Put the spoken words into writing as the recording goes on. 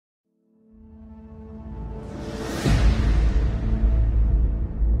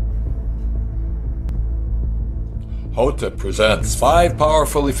JOTA presents 5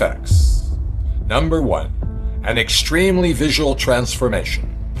 powerful effects. Number 1. An extremely visual transformation.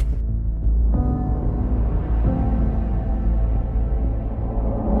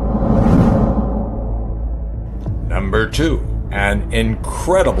 Number 2. An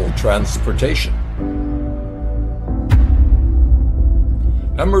incredible transportation.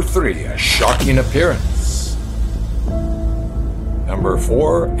 Number 3. A shocking appearance. Number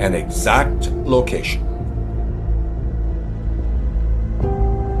 4. An exact location.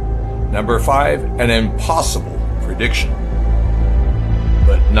 Number 5, an impossible prediction.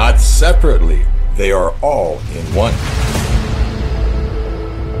 But not separately, they are all in one.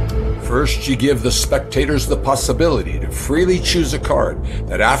 First, you give the spectators the possibility to freely choose a card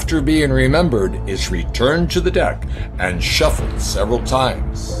that, after being remembered, is returned to the deck and shuffled several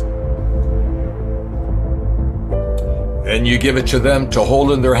times. Then you give it to them to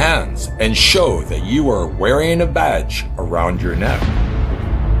hold in their hands and show that you are wearing a badge around your neck.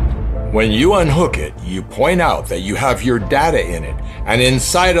 When you unhook it, you point out that you have your data in it and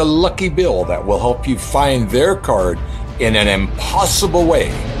inside a lucky bill that will help you find their card in an impossible way.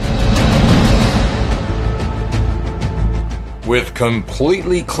 With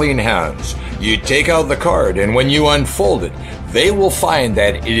completely clean hands, you take out the card, and when you unfold it, they will find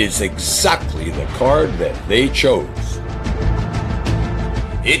that it is exactly the card that they chose.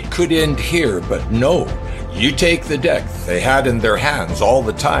 It could end here, but no. You take the deck they had in their hands all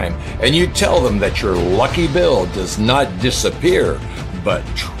the time, and you tell them that your lucky bill does not disappear, but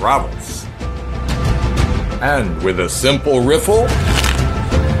travels. And with a simple riffle,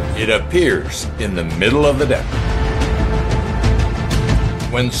 it appears in the middle of the deck.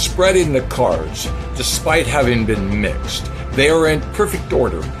 When spreading the cards, despite having been mixed, they are in perfect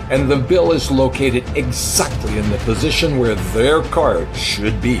order, and the bill is located exactly in the position where their card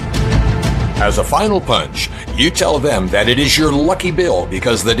should be. As a final punch, you tell them that it is your lucky bill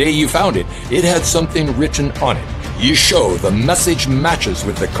because the day you found it, it had something written on it. You show the message matches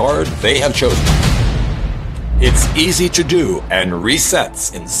with the card they have chosen. It's easy to do and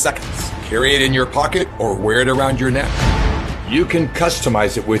resets in seconds. Carry it in your pocket or wear it around your neck. You can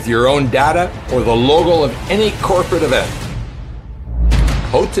customize it with your own data or the logo of any corporate event.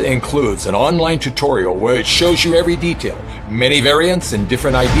 JOTA includes an online tutorial where it shows you every detail, many variants and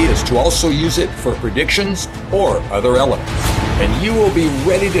different ideas to also use it for predictions or other elements. And you will be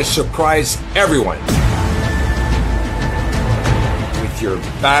ready to surprise everyone with your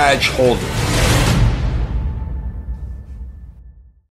badge holder.